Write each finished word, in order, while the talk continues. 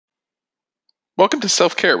Welcome to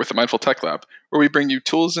Self-Care with the Mindful Tech Lab, where we bring you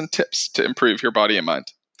tools and tips to improve your body and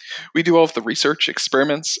mind. We do all of the research,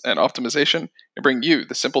 experiments, and optimization, and bring you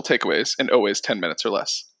the simple takeaways in always 10 minutes or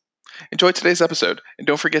less. Enjoy today's episode, and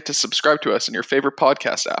don't forget to subscribe to us in your favorite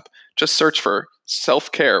podcast app. Just search for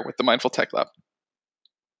Self-Care with the Mindful Tech Lab.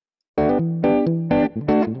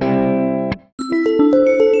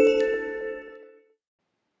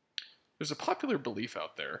 There's a popular belief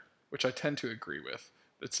out there, which I tend to agree with,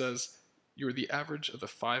 that says you are the average of the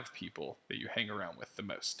 5 people that you hang around with the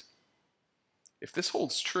most. If this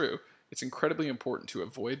holds true, it's incredibly important to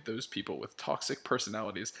avoid those people with toxic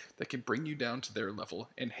personalities that can bring you down to their level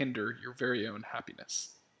and hinder your very own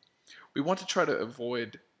happiness. We want to try to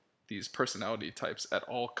avoid these personality types at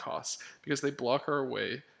all costs because they block our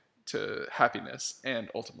way to happiness and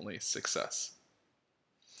ultimately success.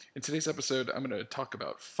 In today's episode, I'm going to talk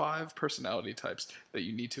about 5 personality types that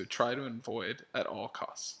you need to try to avoid at all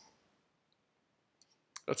costs.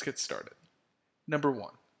 Let's get started. Number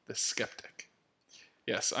 1, the skeptic.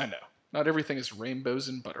 Yes, I know. Not everything is rainbows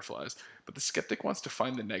and butterflies, but the skeptic wants to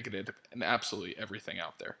find the negative in absolutely everything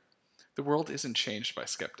out there. The world isn't changed by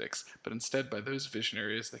skeptics, but instead by those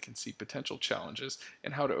visionaries that can see potential challenges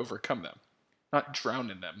and how to overcome them, not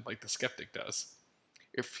drown in them like the skeptic does.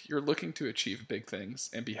 If you're looking to achieve big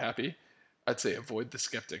things and be happy, I'd say avoid the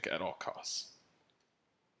skeptic at all costs.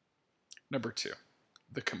 Number 2,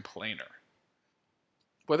 the complainer.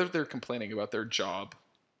 Whether they're complaining about their job,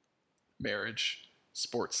 marriage,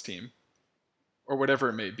 sports team, or whatever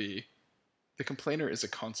it may be, the complainer is a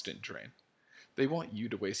constant drain. They want you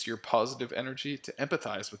to waste your positive energy to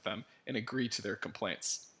empathize with them and agree to their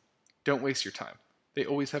complaints. Don't waste your time. They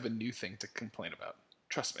always have a new thing to complain about.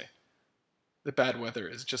 Trust me. The bad weather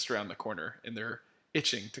is just around the corner, and they're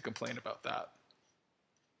itching to complain about that.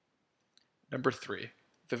 Number 3,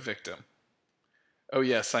 the victim. Oh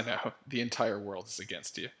yes, I know, the entire world is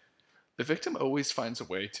against you. The victim always finds a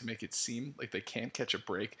way to make it seem like they can't catch a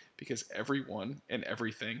break because everyone and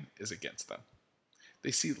everything is against them.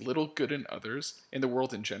 They see little good in others, and the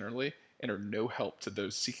world in general, and are no help to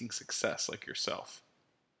those seeking success like yourself.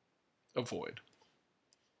 Avoid.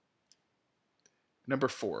 Number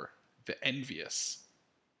 4, the envious.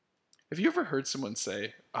 Have you ever heard someone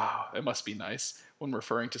say, it must be nice, when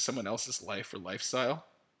referring to someone else's life or lifestyle?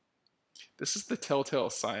 This is the telltale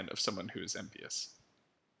sign of someone who is envious.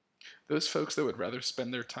 Those folks that would rather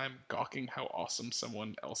spend their time gawking how awesome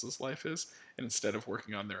someone else's life is, and instead of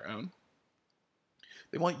working on their own,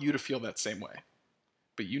 they want you to feel that same way.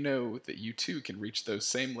 But you know that you too can reach those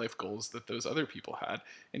same life goals that those other people had,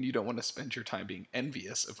 and you don't want to spend your time being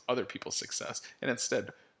envious of other people's success, and instead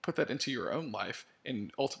put that into your own life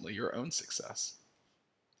and ultimately your own success.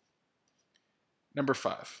 Number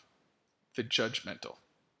 5, the judgmental.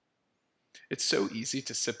 It's so easy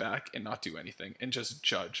to sit back and not do anything and just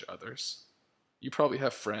judge others. You probably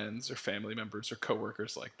have friends or family members or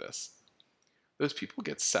coworkers like this. Those people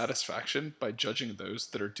get satisfaction by judging those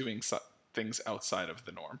that are doing things outside of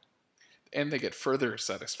the norm. And they get further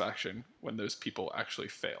satisfaction when those people actually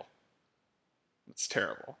fail. It's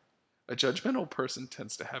terrible. A judgmental person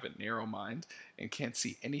tends to have a narrow mind and can't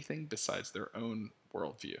see anything besides their own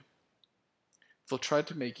worldview. They'll try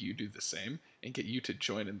to make you do the same and get you to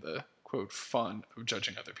join in the, quote, fun of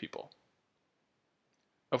judging other people.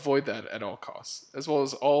 Avoid that at all costs, as well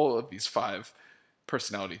as all of these 5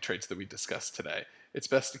 personality traits that we discussed today. It's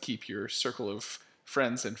best to keep your circle of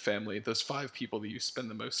friends and family, those 5 people that you spend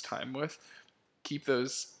the most time with, keep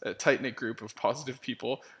those a tight-knit group of positive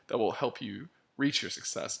people that will help you reach your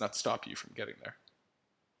success, not stop you from getting there.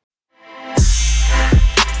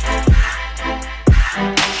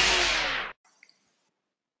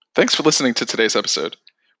 Thanks for listening to today's episode.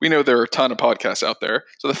 We know there are a ton of podcasts out there,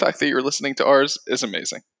 so the fact that you're listening to ours is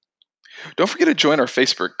amazing. Don't forget to join our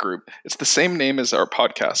Facebook group. It's the same name as our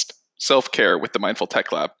podcast, Self-Care with the Mindful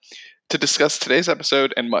Tech Lab, to discuss today's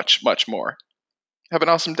episode and much, much more. Have an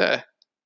awesome day.